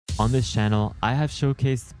On this channel, I have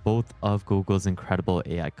showcased both of Google's incredible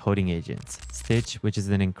AI coding agents, Stitch, which is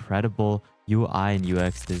an incredible UI and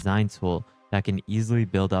UX design tool that can easily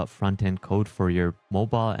build out front-end code for your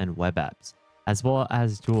mobile and web apps, as well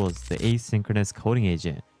as Jules, the asynchronous coding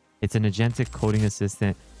agent. It's an agentic coding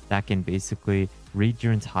assistant that can basically read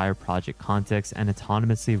your entire project context and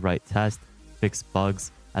autonomously write tests, fix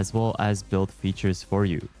bugs, as well as build features for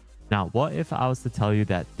you. Now, what if I was to tell you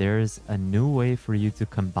that there's a new way for you to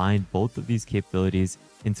combine both of these capabilities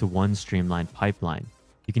into one streamlined pipeline?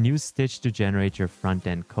 You can use Stitch to generate your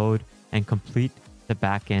front-end code and complete the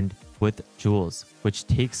backend with Jules, which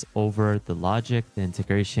takes over the logic, the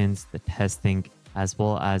integrations, the testing, as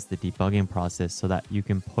well as the debugging process so that you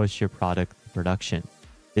can push your product to production.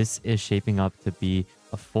 This is shaping up to be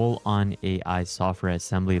a full-on AI software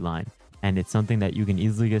assembly line. And it's something that you can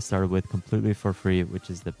easily get started with completely for free,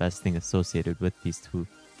 which is the best thing associated with these two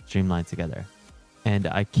streamlined together. And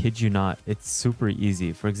I kid you not, it's super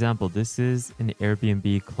easy. For example, this is an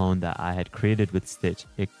Airbnb clone that I had created with Stitch.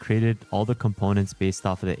 It created all the components based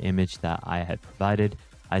off of the image that I had provided.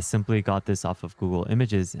 I simply got this off of Google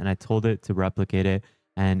Images and I told it to replicate it,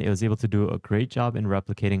 and it was able to do a great job in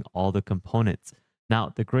replicating all the components.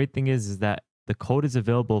 Now, the great thing is that the code is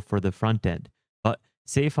available for the front end, but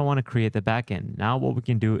say if I want to create the backend, now what we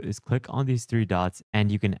can do is click on these three dots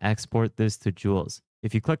and you can export this to Jules.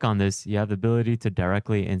 If you click on this, you have the ability to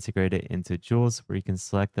directly integrate it into Jules, where you can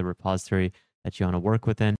select the repository that you want to work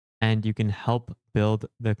within, and you can help build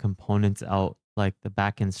the components out, like the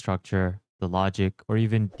backend structure, the logic, or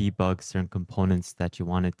even debug certain components that you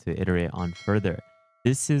wanted to iterate on further.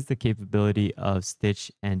 This is the capability of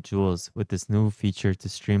Stitch and Jules with this new feature to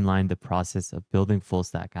streamline the process of building full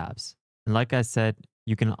stack apps. And like I said,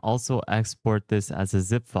 you can also export this as a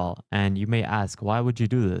zip file. And you may ask, why would you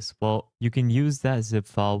do this? Well, you can use that zip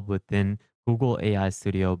file within Google AI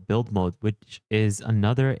Studio build mode, which is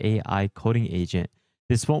another AI coding agent.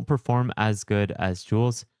 This won't perform as good as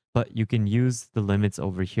Jules, but you can use the limits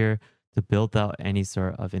over here to build out any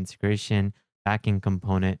sort of integration backend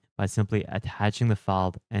component by simply attaching the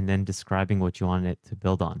file and then describing what you want it to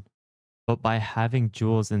build on. But by having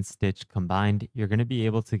Jules and Stitch combined, you're going to be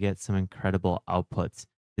able to get some incredible outputs.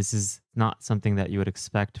 This is not something that you would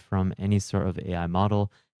expect from any sort of AI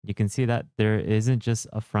model. You can see that there isn't just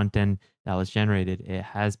a front end that was generated. It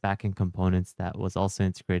has backend components that was also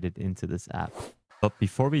integrated into this app. But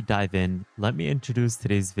before we dive in, let me introduce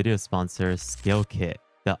today's video sponsor, ScaleKit,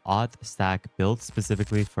 the auth stack built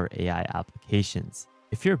specifically for AI applications.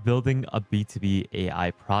 If you're building a B2B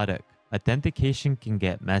AI product, authentication can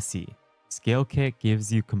get messy. ScaleKit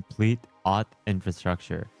gives you complete auth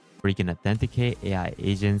infrastructure where you can authenticate AI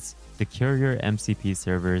agents, secure your MCP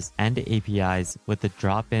servers and APIs with a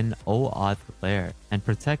drop-in OAuth layer, and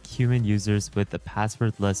protect human users with a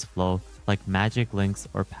passwordless flow like magic links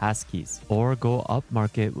or passkeys, or go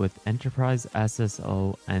upmarket with enterprise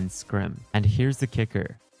SSO and Scrim. And here's the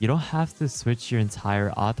kicker. You don't have to switch your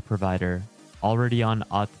entire auth provider. Already on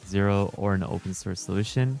Auth0 or an open source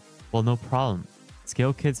solution? Well, no problem.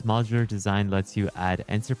 ScaleKit's modular design lets you add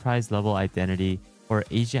enterprise-level identity or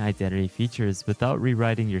agent identity features without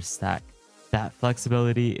rewriting your stack. That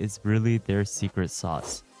flexibility is really their secret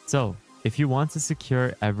sauce. So, if you want to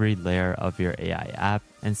secure every layer of your AI app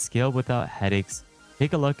and scale without headaches,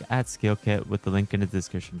 take a look at ScaleKit with the link in the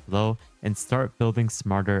description below and start building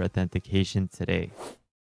smarter authentication today.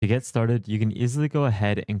 To get started, you can easily go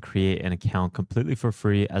ahead and create an account completely for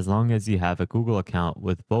free as long as you have a Google account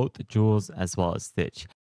with both Jules as well as Stitch.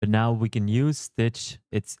 But now we can use Stitch,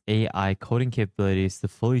 its AI coding capabilities, to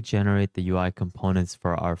fully generate the UI components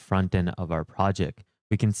for our front end of our project.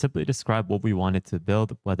 We can simply describe what we want it to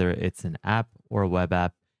build, whether it's an app or a web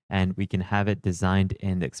app, and we can have it designed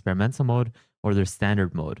in the experimental mode or the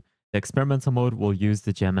standard mode. The experimental mode will use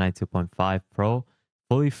the Gemini 2.5 Pro,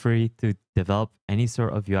 fully free to develop any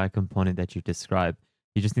sort of UI component that you describe.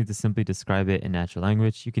 You just need to simply describe it in natural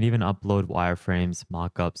language. You can even upload wireframes,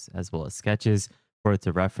 mockups, as well as sketches for it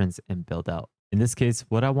to reference and build out. In this case,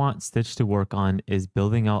 what I want Stitch to work on is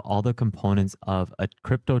building out all the components of a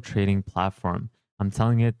crypto trading platform. I'm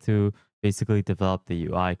telling it to basically develop the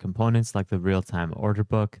UI components like the real-time order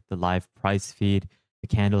book, the live price feed, the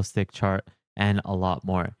candlestick chart, and a lot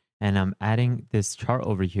more. And I'm adding this chart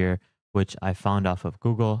over here, which I found off of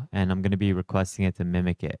Google, and I'm going to be requesting it to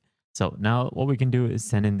mimic it. So now what we can do is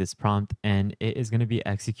send in this prompt, and it is going to be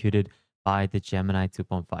executed by the Gemini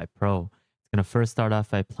 2.5 Pro. It's going to first start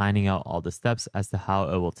off by planning out all the steps as to how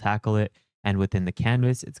it will tackle it. And within the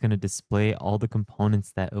canvas, it's going to display all the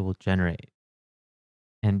components that it will generate.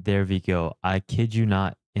 And there we go. I kid you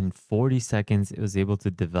not, in 40 seconds, it was able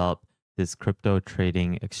to develop this crypto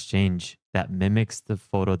trading exchange that mimics the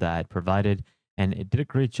photo that I had provided. And it did a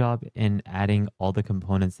great job in adding all the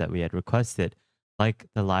components that we had requested, like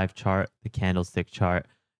the live chart, the candlestick chart.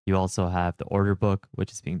 You also have the order book,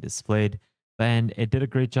 which is being displayed. And it did a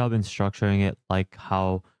great job in structuring it like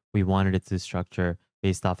how we wanted it to structure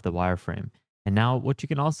based off the wireframe. And now what you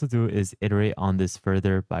can also do is iterate on this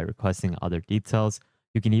further by requesting other details.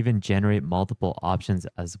 You can even generate multiple options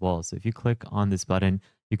as well. So if you click on this button,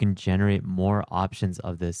 you can generate more options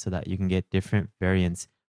of this so that you can get different variants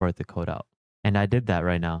for it to code out. And I did that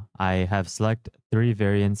right now. I have select 3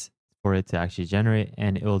 variants for it to actually generate,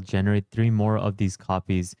 and it will generate 3 more of these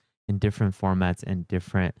copies in different formats and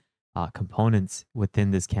different components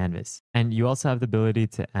within this canvas. And you also have the ability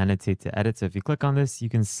to annotate to edit. So if you click on this, you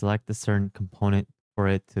can select a certain component for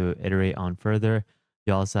it to iterate on further.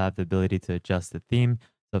 You also have the ability to adjust the theme.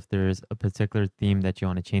 So if there's a particular theme that you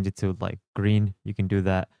want to change it to, like green, you can do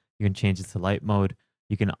that. You can change it to light mode.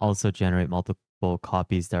 You can also generate multiple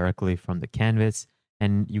copies directly from the canvas.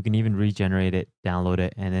 And you can even regenerate it, download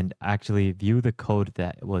it, and then actually view the code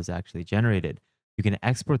that was actually generated. You can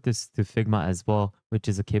export this to Figma as well, which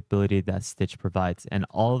is a capability that Stitch provides. And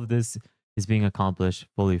all of this is being accomplished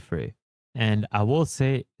fully free. And I will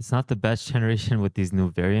say it's not the best generation with these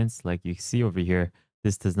new variants. Like you see over here,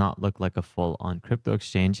 this does not look like a full-on crypto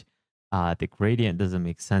exchange. The gradient doesn't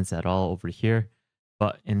make sense at all over here.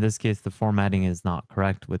 But in this case, the formatting is not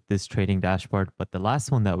correct with this trading dashboard. But the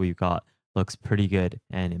last one that we got looks pretty good.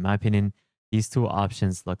 And in my opinion, these 2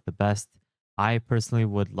 options look the best. I personally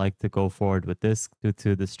would like to go forward with this due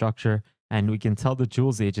to the structure, and we can tell the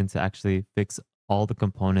Jules agent to actually fix all the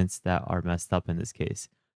components that are messed up in this case.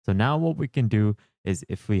 So now what we can do is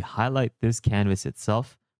if we highlight this canvas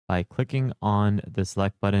itself by clicking on the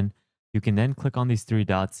select button, you can then click on these 3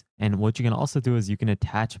 dots. And what you can also do is you can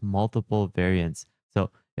attach multiple variants.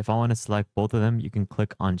 So if I want to select both of them, you can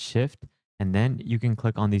click on shift and then you can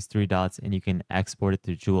click on these 3 dots and you can export it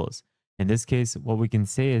to Jules. In this case, what we can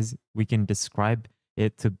say is we can describe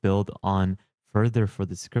it to build on further for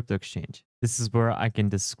this crypto exchange. This is where I can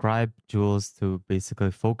describe Jules to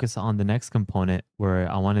basically focus on the next component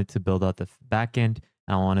where I wanted to build out the backend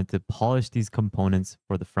and I wanted to polish these components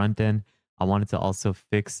for the front end. I wanted to also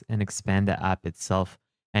fix and expand the app itself.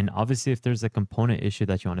 And obviously, if there's a component issue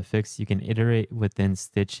that you want to fix, you can iterate within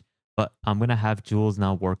Stitch. But I'm going to have Jules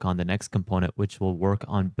now work on the next component, which will work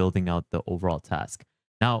on building out the overall task.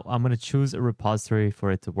 Now I'm going to choose a repository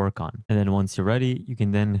for it to work on. And then once you're ready, you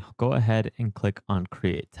can then go ahead and click on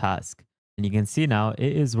create task. And you can see now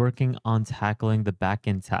it is working on tackling the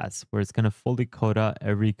backend task where it's going to fully code out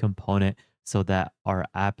every component so that our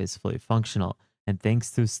app is fully functional. And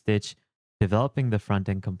thanks to Stitch developing the front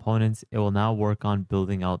end components, it will now work on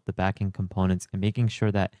building out the backend components and making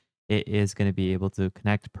sure that it is going to be able to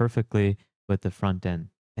connect perfectly with the front end.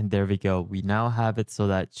 And there we go. We now have it so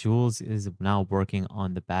that Jules is now working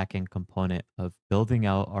on the backend component of building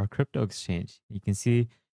out our crypto exchange. You can see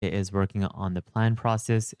it is working on the plan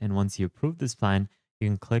process. And once you approve this plan, you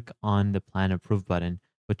can click on the plan approve button,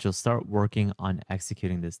 which will start working on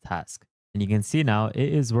executing this task. And you can see now it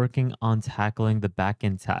is working on tackling the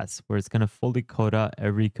backend task where it's going to fully code out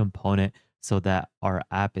every component so that our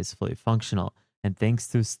app is fully functional. And thanks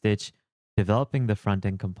to Stitch developing the front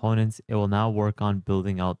end components, it will now work on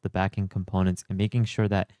building out the backend components and making sure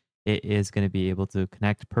that it is going to be able to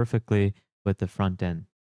connect perfectly with the front end.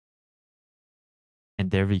 And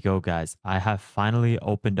there we go, guys. I have finally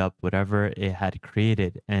opened up whatever it had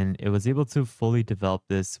created, and it was able to fully develop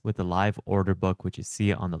this with the live order book, which you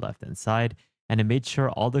see on the left hand side. And it made sure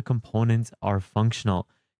all the components are functional,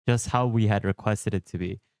 just how we had requested it to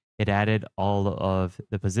be. It added all of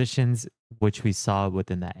the positions, which we saw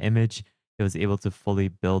within that image. It was able to fully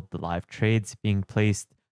build the live trades being placed.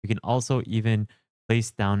 You can also even place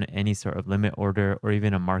down any sort of limit order or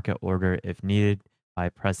even a market order if needed by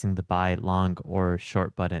pressing the buy, long, or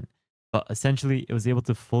short button. But essentially, it was able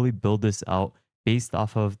to fully build this out based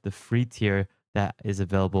off of the free tier that is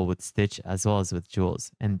available with Stitch as well as with Jules.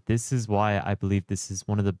 And this is why I believe this is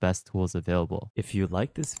one of the best tools available. If you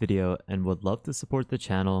like this video and would love to support the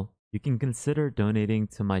channel, you can consider donating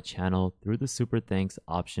to my channel through the super thanks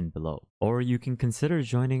option below. Or you can consider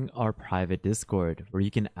joining our private Discord where you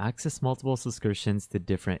can access multiple subscriptions to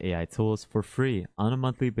different AI tools for free on a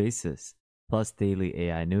monthly basis, plus daily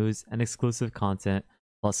AI news and exclusive content,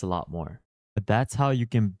 plus a lot more. But that's how you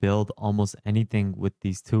can build almost anything with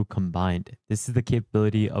these 2 combined. This is the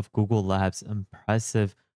capability of Google Labs'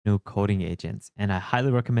 impressive new coding agents. And I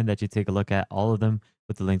highly recommend that you take a look at all of them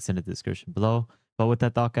with the links in the description below. But with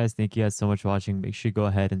that thought, guys, thank you guys so much for watching. Make sure you go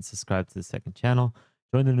ahead and subscribe to the second channel,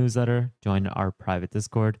 join the newsletter, join our private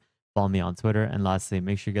Discord. Follow me on Twitter. And lastly,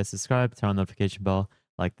 make sure you guys subscribe, turn on the notification bell,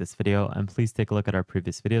 like this video, and please take a look at our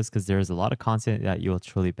previous videos because there is a lot of content that you will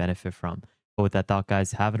truly benefit from. But with that thought,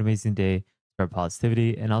 guys, have an amazing day, spread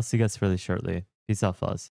positivity, and I'll see you guys really shortly. Peace out, fellas.